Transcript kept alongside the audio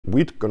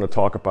we're going to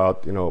talk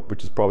about,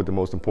 which is probably the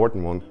most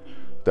important one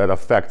that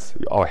affects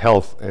our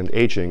health and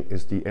aging,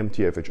 is the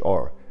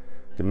MTHFR,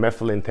 the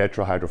methylene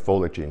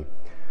tetrahydrofolate gene.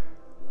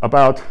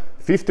 About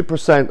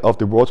 50% of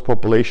the world's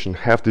population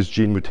have this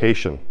gene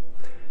mutation.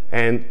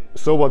 And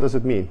so what does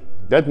it mean?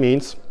 That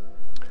means,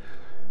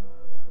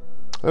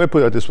 let me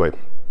put it this way.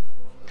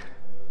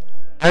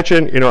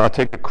 Imagine, I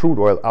take the crude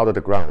oil out of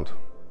the ground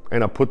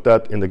and I put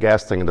that in the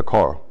gas tank in the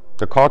car.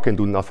 The car can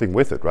do nothing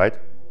with it, right?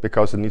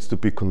 Because it needs to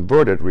be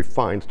converted,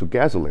 refined to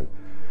gasoline.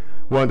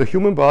 Well, in the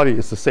human body,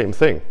 it's the same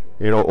thing.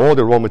 All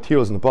the raw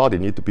materials in the body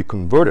need to be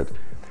converted.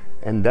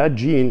 And that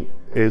gene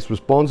is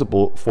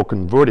responsible for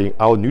converting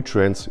our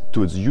nutrients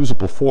to its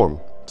usable form,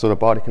 so the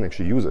body can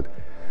actually use it.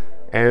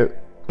 And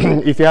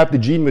if you have the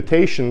gene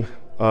mutation,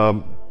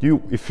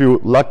 if you're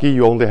lucky,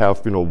 you only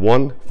have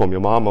one from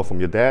your mom or from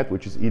your dad,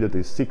 which is either the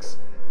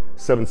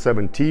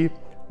 677T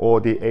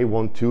or the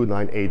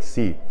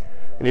A1298C.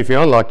 And if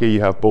you're unlucky,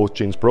 you have both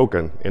genes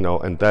broken,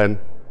 and then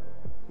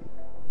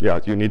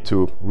you need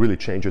to really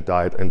change your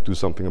diet and do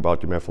something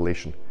about your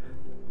methylation.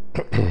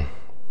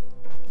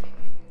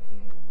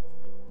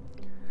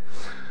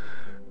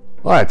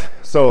 All right,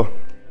 so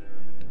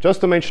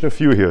just to mention a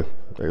few here,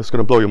 it's going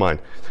to blow your mind.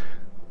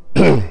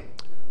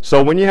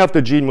 So when you have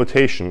the gene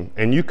mutation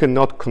and you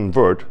cannot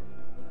convert,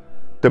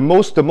 the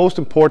most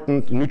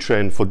important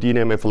nutrient for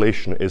DNA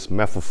methylation is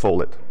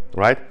methylfolate,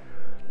 right?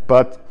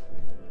 But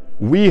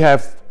we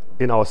have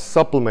in our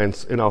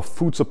supplements, in our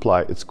food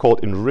supply, it's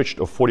called enriched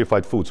or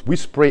fortified foods. We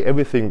spray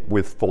everything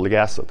with folic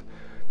acid.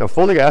 Now,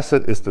 folic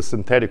acid is the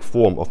synthetic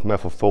form of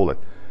methylfolate.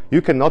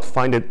 You cannot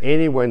find it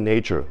anywhere in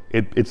nature.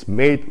 It's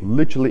made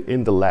literally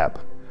in the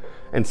lab.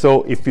 And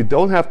so if you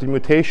don't have the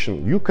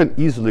mutation, you can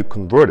easily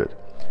convert it.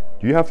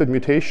 You have the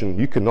mutation,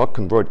 you cannot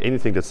convert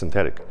anything that's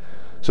synthetic.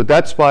 So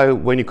that's why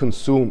when you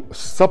consume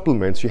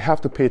supplements, you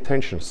have to pay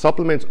attention.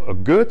 Supplements are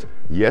good,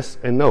 yes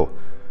and no.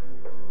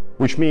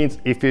 Which means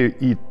if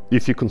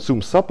you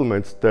consume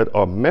supplements that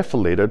are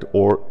methylated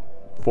or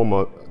from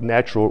a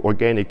natural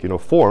organic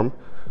form,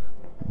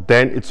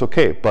 then it's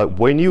okay. But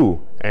when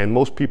and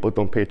most people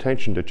don't pay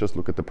attention, they just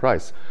look at the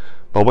price.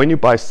 But when you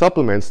buy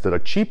supplements that are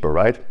cheaper,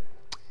 right,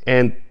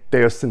 and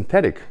they are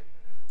synthetic,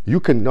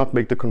 you cannot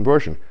make the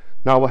conversion.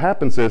 Now what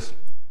happens is,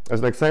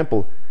 as an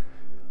example,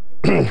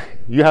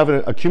 you have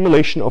an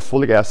accumulation of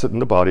folic acid in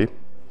the body,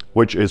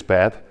 which is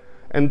bad,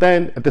 and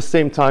then at the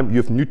same time you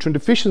have nutrient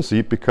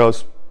deficiency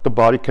because the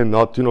body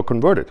cannot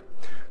convert it.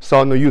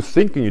 So now you're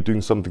thinking you're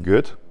doing something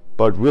good,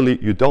 but really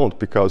you don't,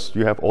 because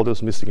you have all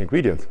those missing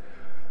ingredients.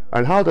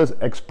 And how does it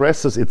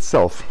expresses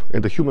itself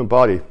in the human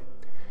body?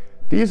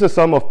 These are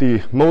some of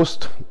the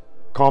most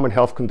common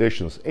health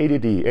conditions: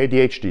 ADD,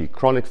 ADHD,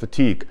 chronic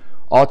fatigue,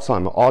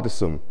 Alzheimer,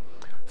 autism,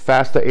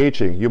 faster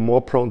aging, you're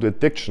more prone to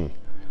addiction,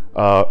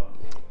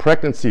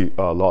 pregnancy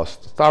loss,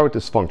 thyroid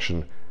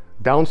dysfunction,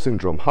 Down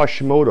syndrome,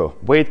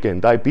 Hashimoto, weight gain,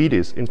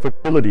 diabetes,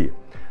 infertility,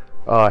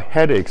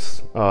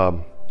 headaches,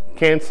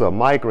 cancer,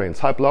 migraines,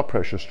 high blood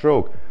pressure,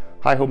 stroke,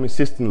 high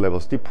homocysteine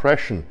levels,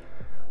 depression.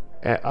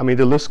 I mean,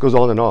 the list goes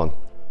on and on.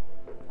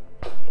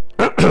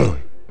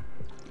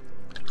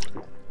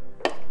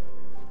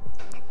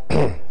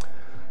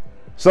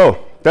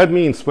 So that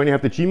means when you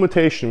have the gene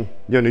mutation,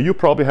 you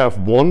probably have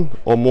one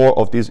or more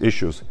of these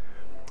issues.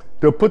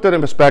 To put that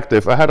in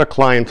perspective, I had a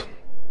client,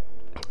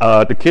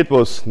 the kid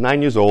was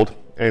 9 years old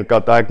and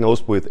got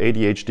diagnosed with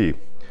ADHD.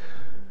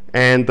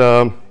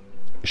 And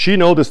she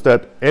noticed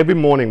that every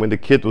morning when the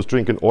kid was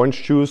drinking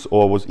orange juice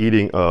or was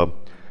eating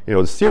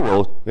the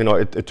cereal,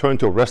 it turned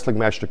to a wrestling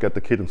match to get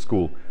the kid in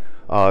school.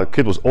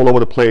 Kid was all over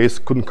the place,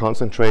 couldn't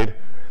concentrate.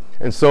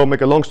 And so,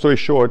 make a long story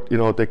short,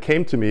 they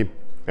came to me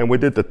and we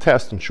did the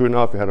test, and sure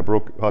enough, we had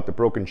the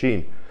broken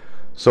gene.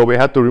 So we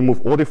had to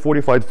remove all the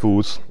fortified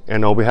foods,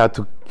 and we had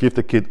to give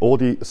the kid all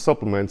the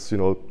supplements,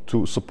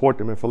 to support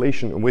the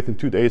methylation. And within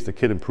 2 days, the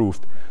kid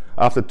improved.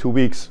 After 2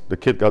 weeks, the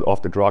kid got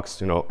off the drugs,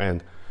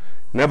 and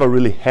never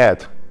really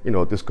had,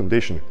 this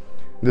condition.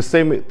 The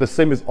same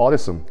is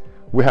autism.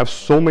 We have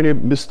so many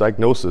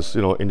misdiagnoses,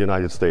 in the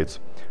United States,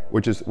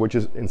 which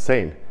is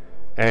insane.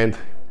 And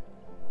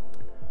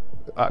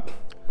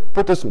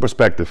put this in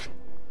perspective.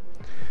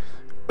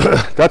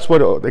 That's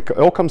what it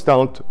all comes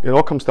down to. It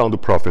all comes down to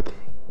profit.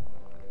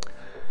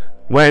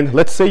 When,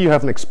 let's say, you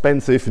have an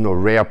expensive,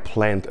 rare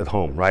plant at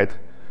home, right?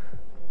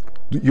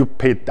 You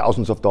paid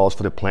thousands of dollars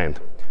for the plant,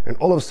 and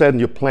all of a sudden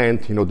your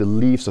plant, the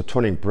leaves are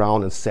turning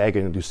brown and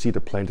sagging, and you see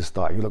the plant is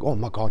dying. You're like, oh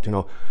my God,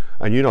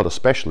 and you're not a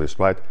specialist,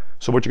 right?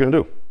 So what you're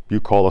gonna do? You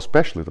call a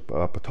specialist,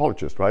 a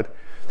pathologist, right?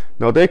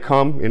 Now they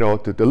come, they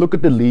look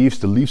at the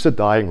leaves are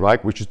dying,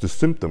 right? Which is the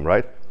symptom,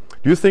 right?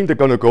 Do you think they're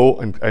gonna go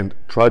and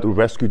try to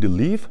rescue the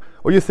leaf?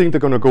 Or do you think they're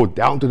gonna go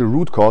down to the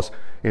root cause,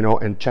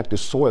 and check the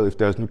soil if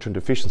there's nutrient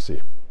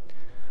deficiency?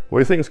 What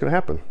do you think is gonna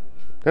happen?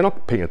 They're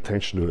not paying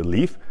attention to the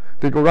leaf.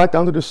 They go right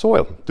down to the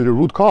soil, to the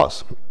root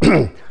cause.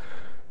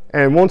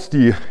 And once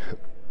they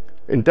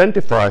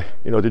identify,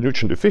 the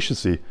nutrient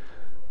deficiency,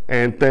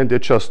 and then they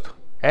just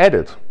add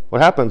it,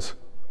 what happens?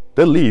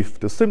 The leaf,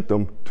 the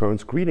symptom,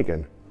 turns green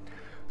again.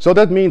 So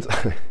that means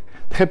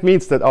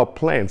that our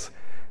plants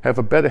have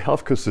a better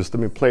healthcare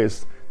system in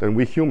place than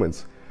we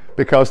humans,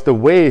 because the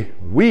way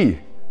we,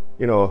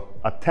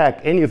 attack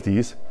any of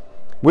these,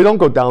 we don't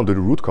go down to the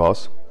root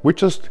cause. We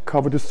just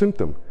cover the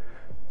symptom.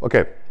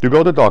 Okay, you go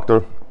to the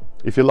doctor.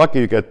 If you're lucky,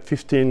 you get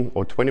 15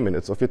 or 20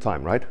 minutes of your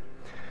time, right?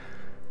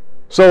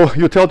 So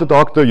you tell the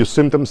doctor your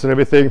symptoms and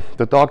everything.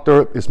 The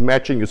doctor is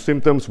matching your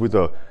symptoms with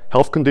a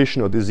health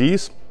condition or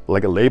disease,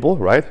 like a label,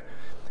 right?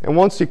 And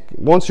once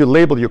you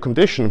label your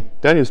condition,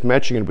 then he's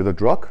matching it with a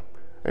drug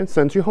and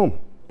sends you home.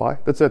 Bye,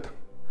 that's it.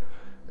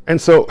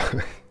 And so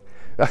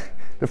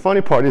the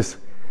funny part is,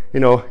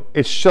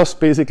 it's just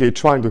basically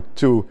trying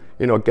to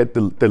get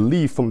the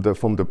leaf from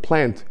the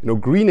plant,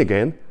 green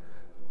again,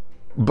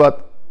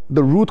 but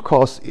the root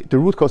cause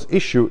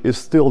issue is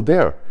still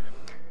there.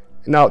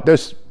 Now,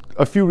 there's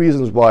a few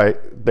reasons why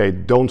they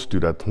don't do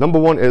that. Number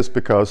one is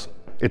because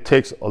it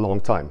takes a long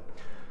time.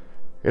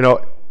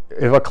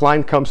 If a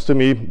client comes to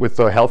me with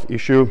a health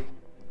issue,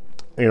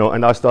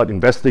 and I start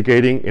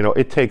investigating,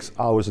 it takes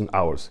hours and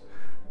hours.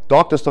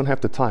 Doctors don't have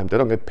the time. They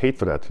don't get paid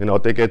for that.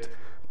 They get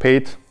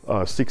paid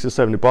 60,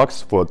 70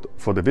 bucks for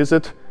the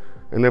visit,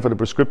 and then for the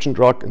prescription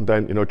drug, and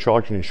then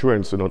charging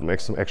insurance to make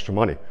some extra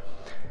money.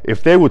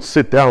 If they would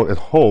sit down at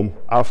home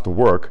after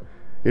work,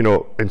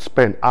 and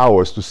spend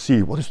hours to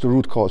see what is the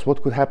root cause,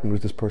 what could happen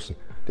with this person,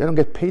 they don't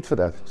get paid for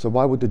that. So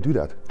why would they do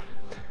that?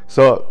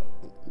 So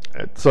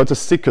it's a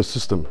sicker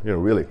system,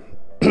 really.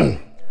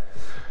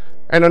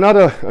 And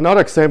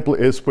another example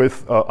is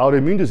with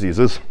autoimmune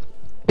diseases.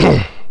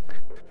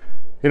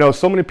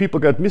 So many people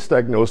get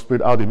misdiagnosed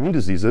with autoimmune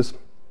diseases,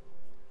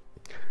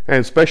 and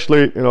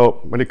especially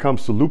when it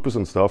comes to lupus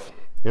and stuff.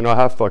 I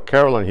have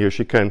Caroline here.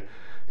 She can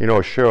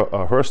share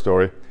her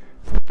story,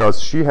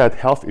 because she had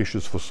health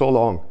issues for so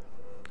long,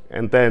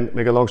 and then,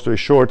 make a long story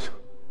short,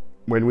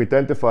 when we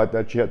identified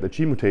that she had the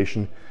gene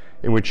mutation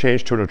and we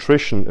changed her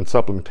nutrition and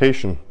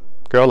supplementation.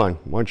 Caroline,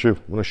 why don't you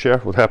want to share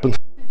what happened?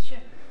 Sure.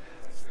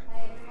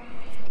 I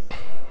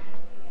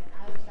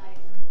was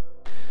diagnosed 5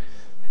 years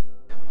ago. It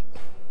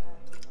turned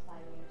out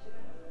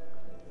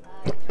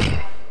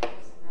there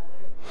was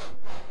another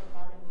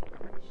autoimmune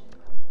condition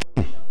called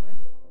children.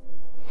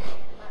 And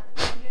about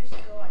 3 years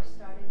ago, I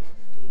started to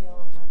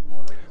feel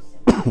more of the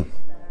symptoms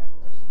that are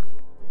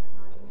associated with an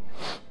autoimmune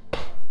condition. I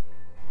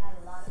had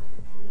a lot of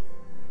fatigue,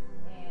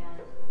 and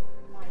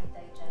my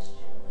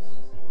digestion was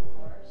just getting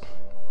worse. I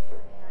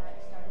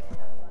started to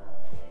have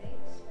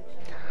headaches, which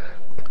I never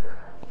really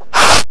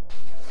had.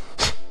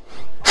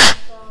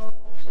 Also,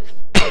 just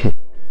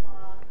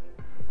fog,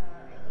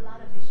 a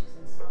lot of issues,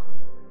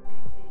 insomnia,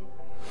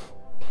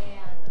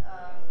 and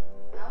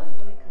I was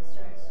really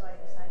concerned, so I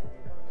decided to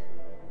go to, a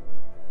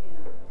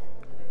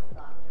typical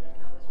doctor, and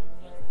I was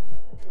referred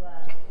to a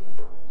rheumatologist, and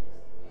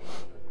they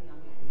put me on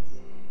meds.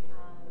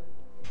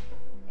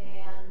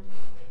 And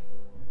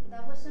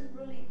that wasn't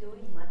really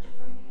doing much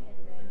for me, and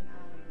then I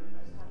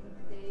was talking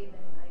to Dave,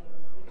 and I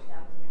reached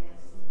out to him,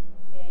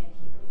 and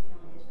he put me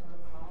on his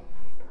protocol.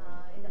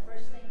 And the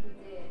first thing we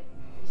did,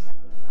 we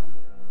started from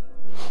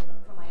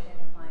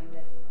identifying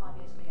that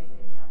obviously I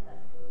did have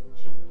that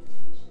gene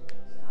mutation that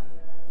he's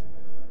talking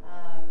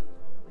about.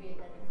 We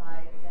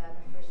identified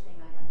that the first thing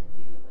I had to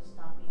do was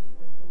stop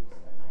eating the foods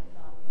that I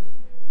thought were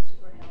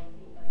super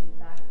healthy, but in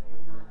fact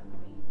were not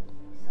agreeing with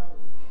me. So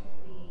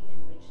the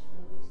enriched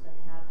foods that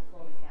have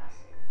folic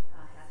acid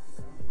had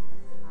to go.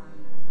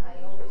 I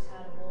always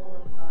had a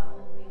bowl of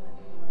oatmeal in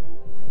the morning.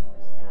 I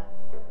always had,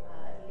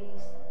 at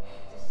least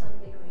to some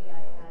degree,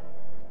 I had,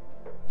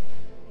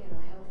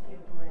 healthier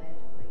bread,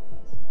 like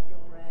Ezekiel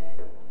bread.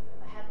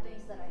 I had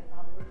things that I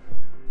thought were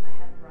good. I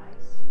had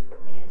rice,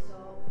 and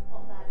so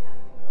all that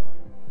had to go.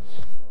 And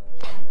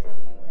I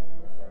tell you, within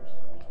the first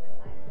week,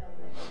 I felt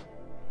like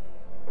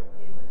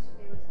it was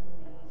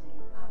amazing.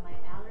 My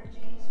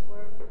allergies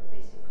were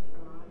basically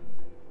gone,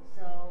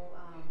 so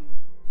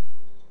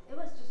it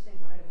was just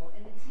incredible.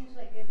 And it seems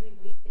like every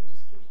week it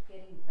just keeps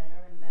getting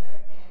better and better.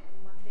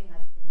 And one thing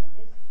I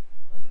noticed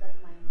was that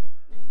my mood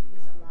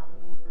is a lot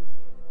more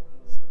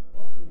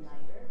stable and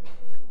lighter.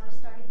 I was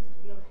starting to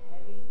feel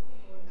heavy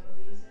for no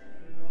reason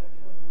and low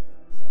for no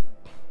reason.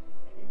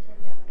 And it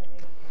turned out that it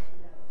was the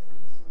food I was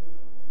consuming.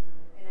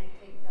 And I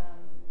take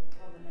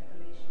all the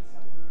methylation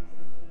supplements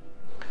that he.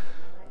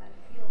 I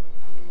feel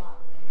a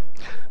lot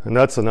better. And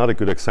that's another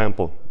good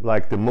example.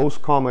 Like the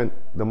most common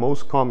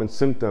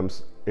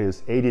symptoms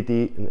is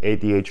ADD and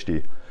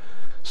ADHD.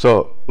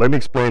 So let me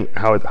explain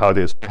how it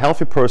is. A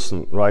healthy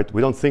person, right? We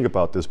don't think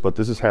about this, but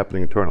this is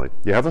happening internally.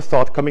 You have a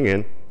thought coming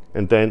in,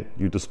 and then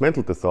you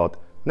dismantle the thought.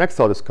 Next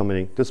thought is coming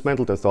in,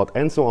 dismantle the thought,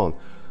 and so on.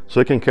 So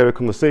you can carry a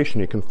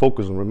conversation, you can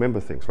focus and remember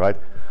things, right?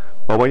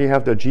 But when you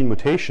have the gene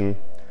mutation,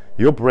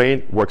 your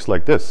brain works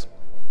like this.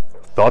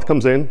 Thought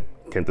comes in,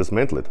 can't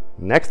dismantle it.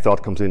 Next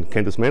thought comes in,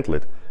 can't dismantle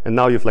it. And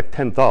now you have like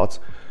 10 thoughts.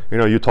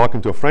 You're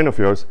talking to a friend of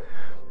yours,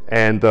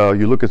 and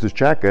you look at this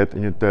jacket,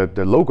 and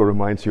the logo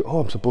reminds you,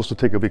 oh, I'm supposed to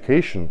take a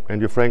vacation. And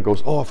your friend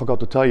goes, oh, I forgot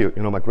to tell you,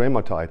 my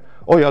grandma died.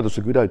 Oh yeah, that's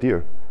a good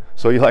idea.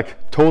 So you're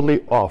like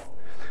totally off.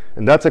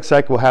 And that's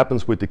exactly what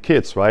happens with the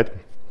kids, right?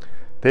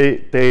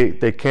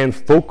 They can't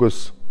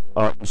focus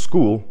in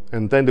school,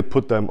 and then they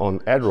put them on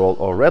Adderall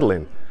or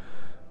Ritalin.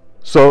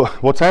 So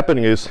what's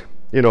happening is,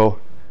 you know,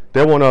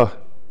 they want to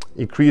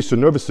increase your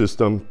nervous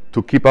system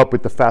to keep up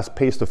with the fast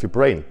pace of your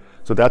brain.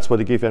 So that's why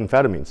they give you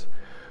amphetamines.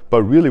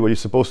 But really what you're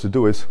supposed to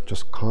do is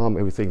just calm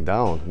everything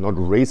down, not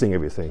raising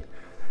everything.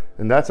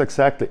 And that's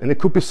exactly, and it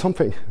could be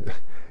something,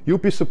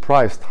 you'd be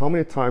surprised how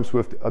many times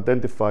we've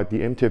identified the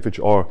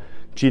MTHFR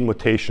gene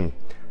mutation,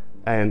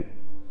 and,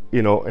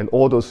 you know, and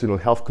all those, you know,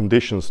 health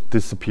conditions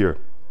disappear.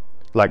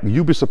 Like,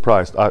 you'd be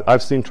surprised.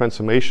 I've seen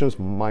transformations,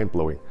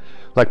 mind-blowing.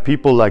 Like,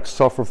 people like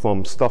suffer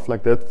from stuff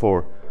like that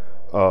for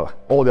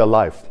all their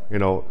life, you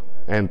know,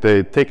 and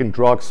they're taking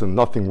drugs and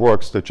nothing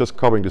works. They're just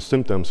covering the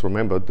symptoms,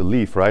 remember, the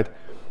leaf, right?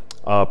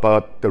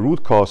 But the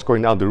root cause,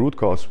 going down the root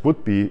cause,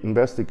 would be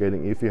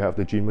investigating if you have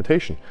the gene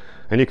mutation.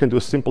 And you can do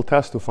a simple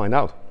test to find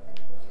out.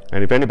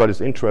 And if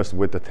anybody's interested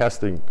with the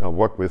testing,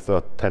 work with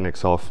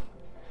 10x Health.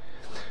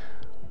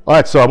 All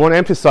right, so I want to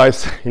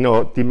emphasize, you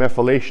know, the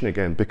methylation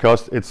again,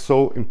 because it's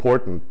so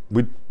important.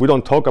 We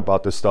don't talk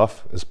about this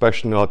stuff,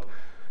 especially not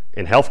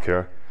in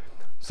healthcare.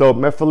 So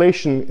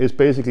methylation is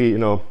basically, you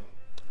know,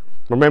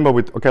 remember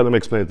okay, let me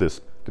explain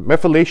this. The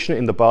methylation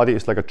in the body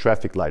is like a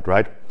traffic light,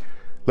 right?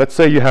 Let's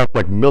say you have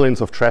like millions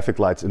of traffic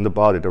lights in the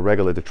body to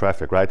regulate the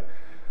traffic, right?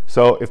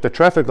 So if the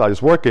traffic light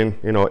is working,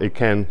 you know, it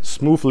can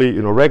smoothly,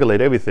 you know, regulate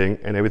everything,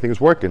 and everything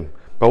is working.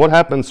 But what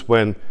happens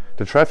when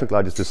the traffic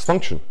light is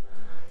dysfunction?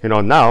 You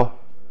know, now,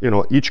 you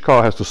know, each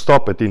car has to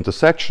stop at the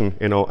intersection,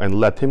 you know, and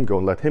let him go,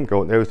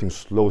 and everything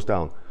slows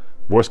down.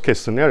 Worst case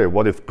scenario,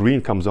 what if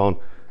green comes on,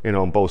 you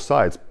know, on both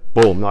sides?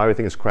 Boom, now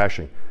everything is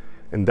crashing.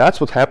 And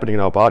that's what's happening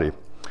in our body.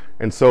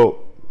 And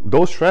so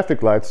those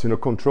traffic lights, you know,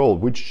 control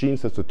which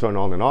genes has to turn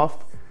on and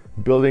off,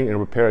 building and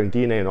repairing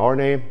DNA and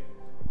RNA.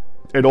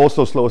 It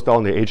also slows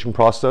down the aging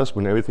process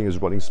when everything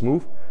is running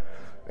smooth.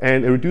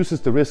 And it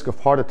reduces the risk of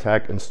heart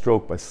attack and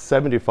stroke by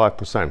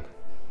 75%.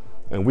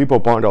 And we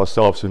bombard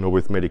ourselves, you know,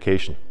 with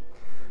medication.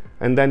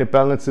 And then it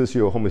balances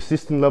your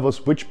homocysteine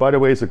levels, which, by the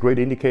way, is a great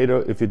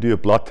indicator. If you do a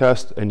blood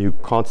test and you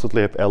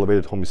constantly have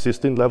elevated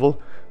homocysteine level,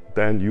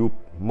 then you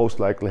most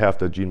likely have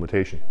the gene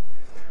mutation.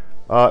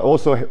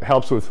 Also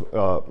helps with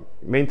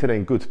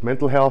maintaining good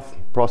mental health,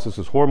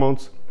 processes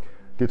hormones,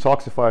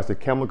 detoxifies the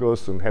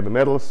chemicals and heavy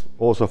metals,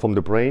 also from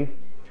the brain,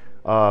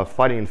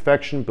 fighting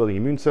infection, building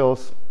immune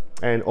cells,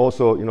 and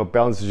also, you know,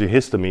 balances your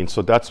histamine.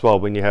 So that's why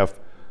when you have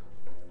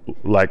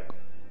like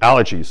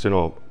allergies, you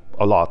know,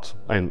 a lot,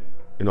 and,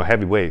 you know,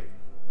 heavy weight,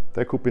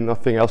 there could be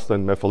nothing else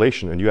than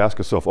methylation. And you ask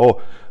yourself,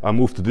 oh, I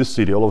moved to this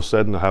city, all of a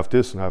sudden I have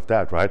this and I have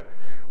that, right?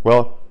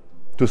 Well,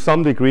 to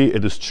some degree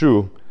it is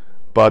true,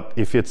 but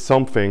if it's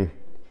something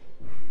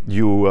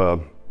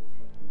you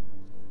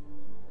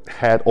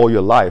had all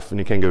your life and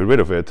you can't get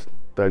rid of it,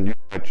 then you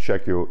have to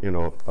check your, you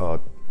know,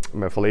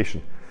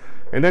 methylation.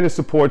 And then it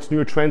supports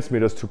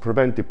neurotransmitters to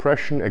prevent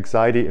depression,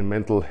 anxiety, and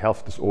mental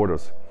health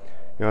disorders.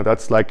 You know,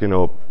 that's like, you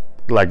know,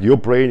 like your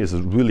brain is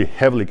really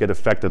heavily get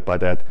affected by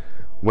that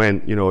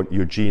when, you know,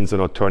 your genes are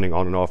not turning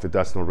on and off, if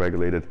that's not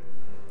regulated.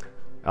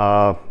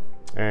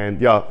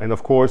 And yeah, and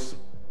of course,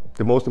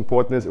 the most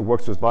important is it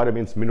works with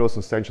vitamins, minerals,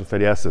 and essential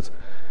fatty acids.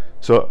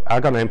 So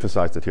I'm gonna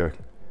emphasize that here.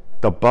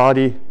 The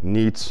body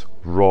needs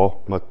raw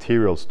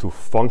materials to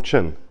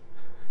function.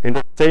 In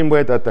the same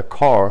way that the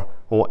car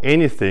or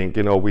anything,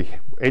 you know,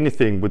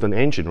 anything with an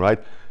engine, right,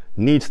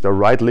 needs the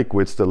right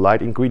liquids, the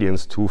right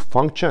ingredients to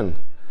function.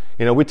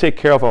 You know, we take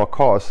care of our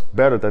cars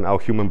better than our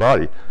human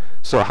body.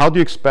 So how do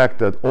you expect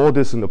that all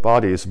this in the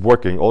body is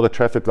working, all the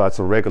traffic lights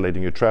are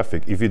regulating your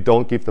traffic, if you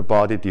don't give the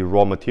body the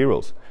raw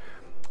materials?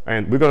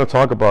 And we're going to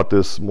talk about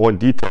this more in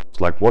detail,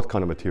 like what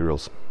kind of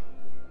materials.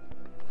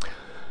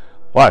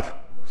 Right,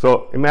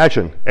 so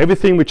imagine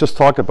everything we just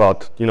talked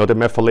about, you know, the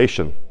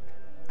methylation.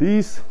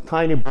 These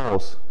tiny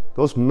balls,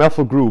 those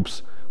methyl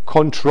groups,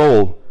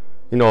 control,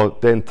 you know,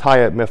 the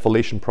entire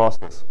methylation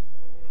process.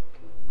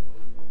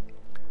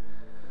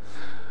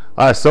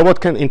 So what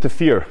can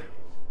interfere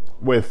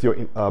with your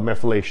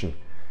methylation?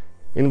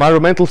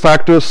 Environmental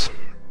factors,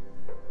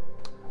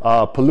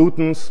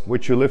 pollutants,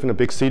 which you live in a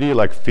big city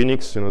like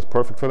Phoenix, you know, it's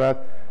perfect for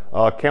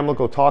that.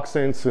 Chemical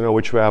toxins, you know,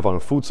 which we have on a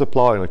food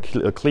supply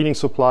and a cleaning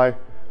supply.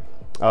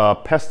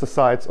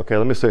 Pesticides. Okay,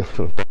 let me say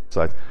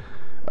pesticides.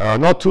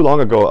 Not too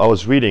long ago, I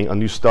was reading a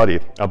new study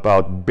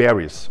about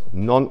berries,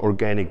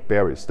 non-organic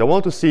berries. They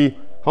want to see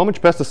how much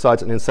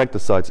pesticides and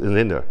insecticides is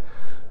in there.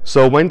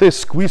 So when they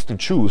squeezed the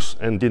juice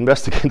and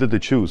investigated the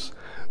juice,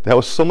 there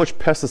was so much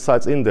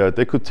pesticides in there,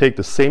 they could take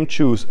the same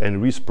juice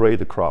and respray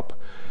the crop.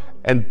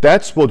 And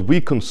that's what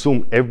we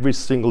consume every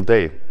single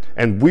day.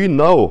 And we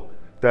know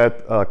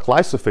that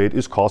glyphosate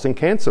is causing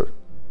cancer.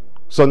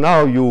 So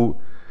now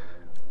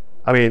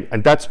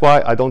and that's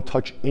why I don't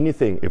touch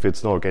anything if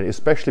it's not organic,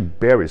 especially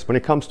berries. When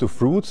it comes to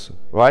fruits,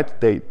 right,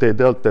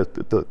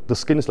 the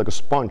skin is like a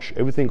sponge.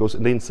 Everything goes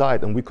in the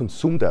inside and we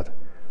consume that.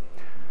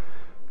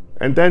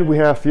 And then we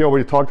have, here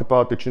already talked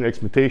about the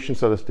genetics mutations,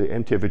 so that's the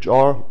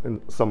MTHFR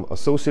and some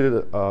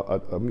associated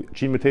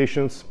gene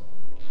mutations.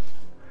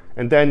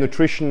 And then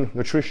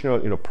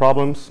nutritional, you know,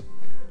 problems,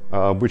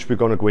 which we're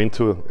going to go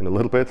into in a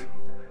little bit.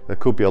 That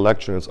could be a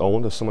lecture in its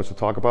own. There's so much to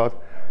talk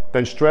about.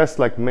 Then stress,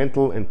 like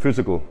mental and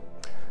physical.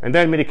 And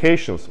then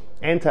medications,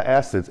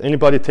 antacids.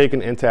 Anybody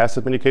taking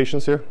antacid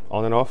medications here,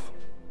 on and off?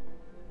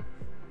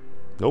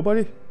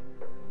 Nobody?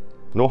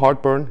 No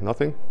heartburn,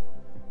 nothing?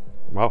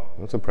 Wow,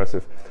 that's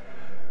impressive.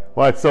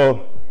 All right,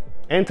 so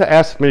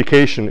antacid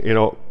medication,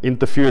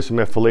 interferes with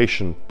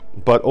methylation,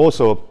 but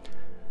also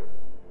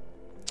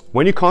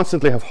when you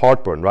constantly have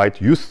heartburn,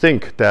 right, you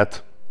think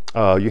that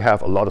you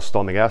have a lot of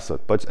stomach acid,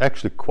 but it's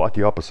actually quite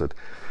the opposite.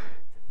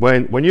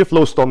 When you have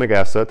low stomach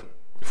acid,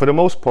 for the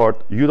most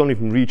part, you don't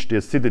even reach the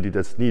acidity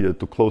that's needed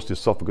to close the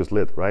esophagus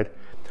lid, right?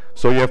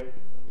 So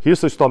here's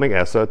the stomach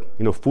acid,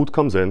 food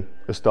comes in,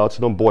 it starts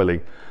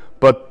boiling,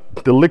 but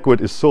the liquid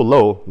is so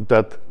low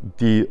that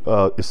the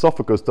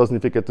esophagus doesn't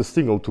even get the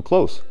signal to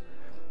close.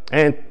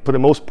 And for the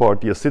most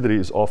part, the acidity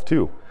is off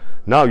too.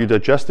 Now you're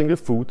digesting the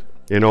food,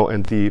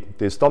 and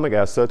the stomach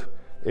acid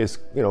is,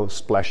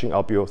 splashing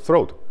up your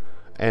throat.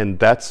 And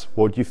that's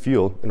what you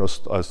feel,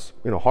 as,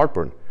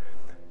 heartburn.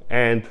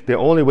 And the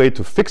only way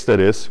to fix that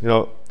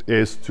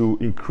is to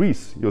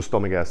increase your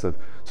stomach acid.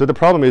 So the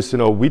problem is,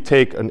 we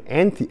take an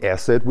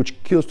antacid,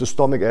 which kills the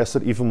stomach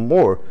acid even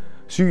more.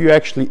 So you're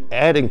actually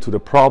adding to the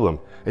problem,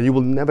 and you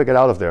will never get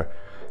out of there.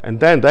 And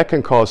then that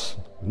can cause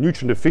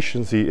nutrient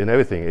deficiency and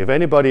everything. If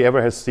anybody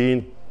ever has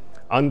seen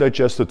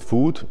undigested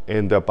food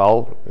in their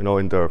bowel,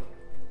 in their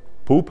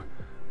poop,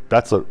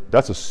 that's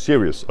a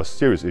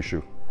serious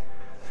issue.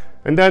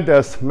 And then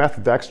there's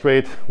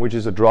methotrexate, which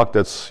is a drug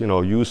that's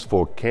used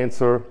for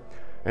cancer.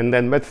 And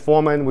then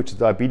metformin, which is a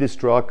diabetes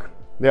drug.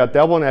 Yeah,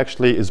 that one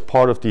actually is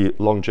part of the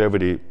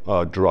longevity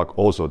drug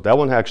also. That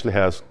one actually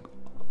has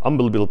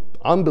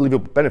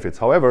unbelievable benefits.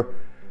 However,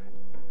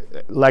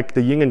 like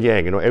the yin and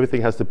yang,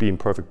 everything has to be in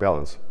perfect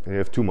balance, and you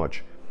have too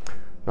much.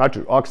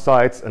 Nitric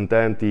oxides, and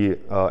then the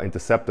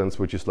antiseptants,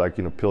 which is like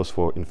pills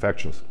for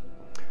infections.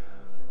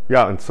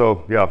 Yeah, and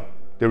so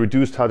the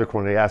reduced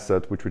hydrochloric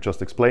acid, which we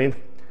just explained.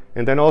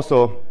 And then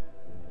also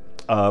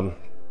the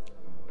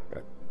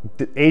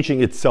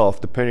aging itself,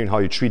 depending on how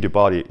you treat your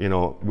body,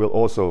 will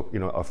also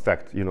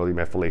affect the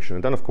methylation.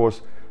 And then of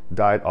course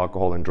diet,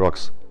 alcohol, and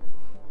drugs.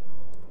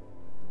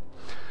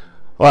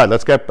 All right,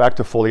 let's get back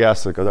to folic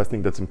acid, because I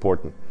think that's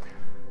important.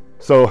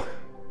 So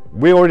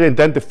we already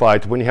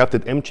identified when you have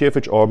that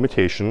MTHFR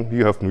mutation,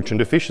 you have nutrient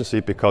deficiency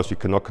because you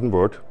cannot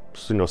convert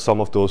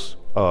some of those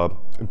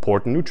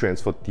important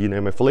nutrients for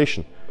DNA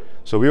methylation.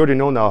 So we already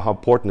know now how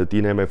important the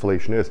DNA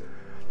methylation is.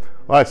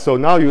 All right, so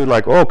now you're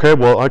like, oh, okay,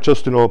 well, I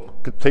just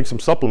take some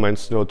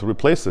supplements to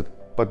replace it.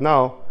 But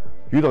now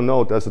you don't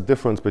know there's a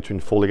difference between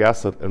folic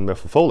acid and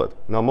methylfolate.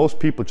 Now most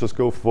people just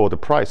go for the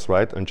price,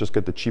 right, and just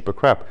get the cheaper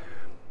crap.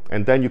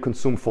 And then you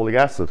consume folic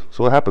acid.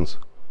 So what happens?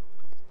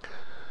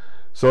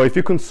 So if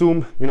you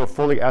consume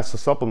folic acid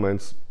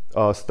supplements,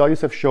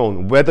 studies have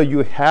shown whether you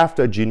have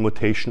that gene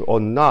mutation or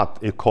not,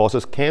 it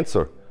causes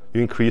cancer.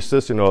 You increase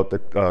this,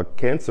 the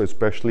cancer,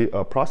 especially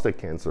prostate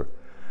cancer.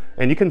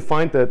 And you can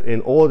find that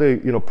in all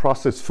the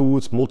processed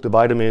foods,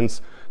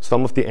 multivitamins,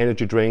 some of the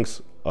energy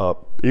drinks,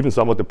 even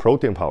some of the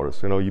protein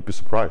powders. You'd be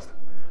surprised.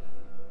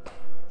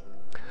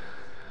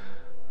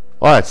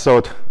 All right,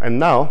 so and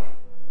now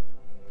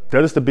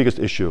that is the biggest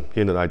issue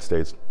here in the United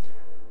States.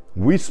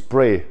 We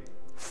spray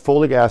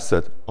folic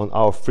acid on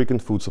our freaking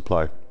food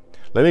supply.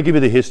 Let me give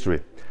you the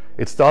history.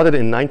 It started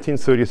in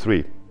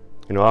 1933,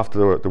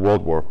 after the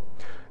World War.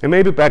 And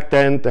maybe back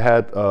then they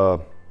had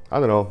I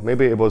don't know,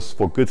 maybe it was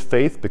for good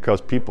faith because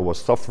people were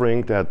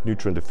suffering, they had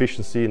nutrient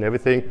deficiency and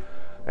everything,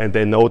 and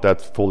they know that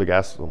folic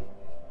acid,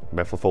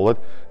 methylfolate,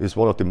 is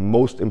one of the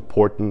most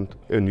important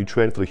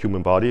nutrients for the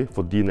human body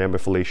for DNA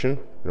methylation,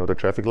 the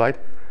traffic light.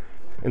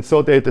 And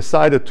so they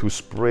decided to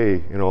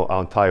spray,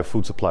 our entire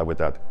food supply with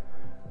that.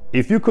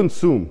 If you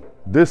consume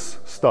this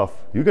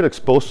stuff, you get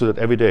exposed to that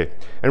every day.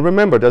 And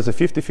remember, there's a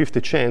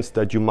 50-50 chance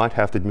that you might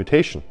have the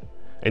mutation.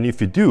 And if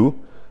you do,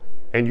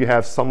 and you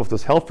have some of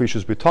those health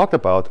issues we talked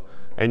about,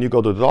 and you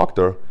go to the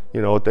doctor,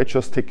 they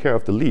just take care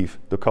of the leaf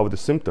to cover the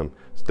symptom.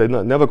 So they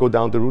never go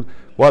down the root.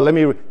 Well,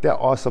 there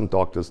are some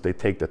doctors, they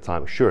take their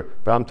time, sure,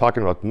 but I'm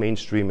talking about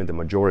mainstream and the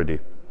majority.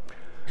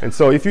 And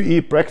so if you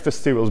eat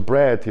breakfast cereals,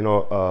 bread,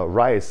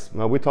 rice,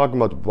 now we're talking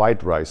about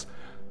white rice.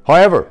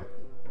 However,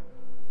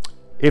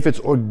 if it's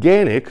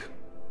organic,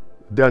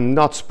 they're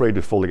not sprayed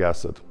with folic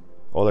acid,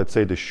 or let's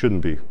say they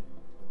shouldn't be.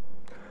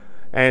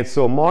 And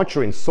so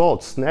margarine,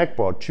 salt, snack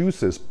bar,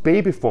 juices,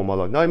 baby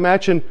formula. Now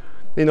imagine,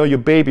 your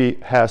baby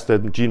has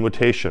that gene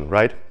mutation,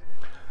 right?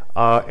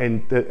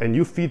 And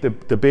you feed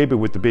the baby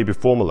with the baby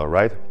formula,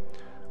 right?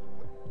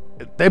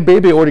 That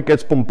baby already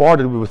gets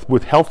bombarded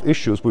with health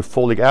issues with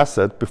folic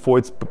acid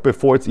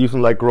before it's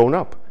even like grown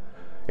up.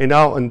 And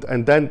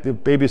then the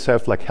babies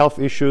have like health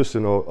issues,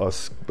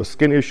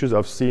 skin issues.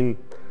 I've seen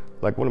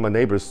like one of my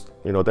neighbors,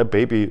 that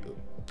baby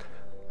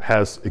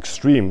has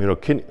extreme,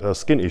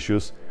 skin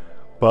issues,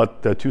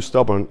 but they're too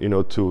stubborn,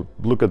 to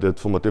look at it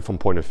from a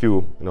different point of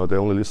view. They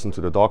only listen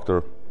to the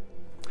doctor.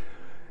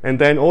 And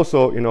then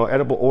also,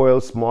 edible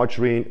oils,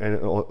 margarine,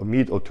 and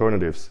meat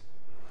alternatives.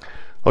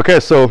 Okay,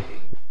 so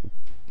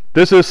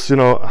this is,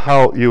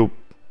 how you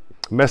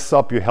mess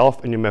up your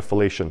health and your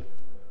methylation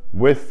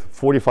with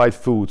fortified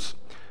foods.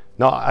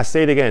 Now, I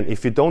say it again,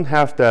 if you don't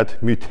have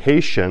that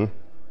mutation,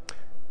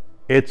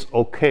 it's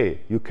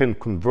okay, you can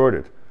convert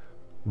it.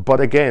 But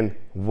again,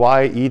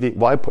 why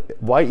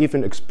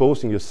even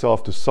exposing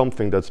yourself to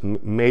something that's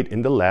made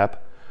in the lab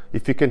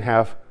if you can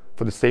have,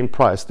 for the same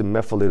price, the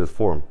methylated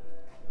form?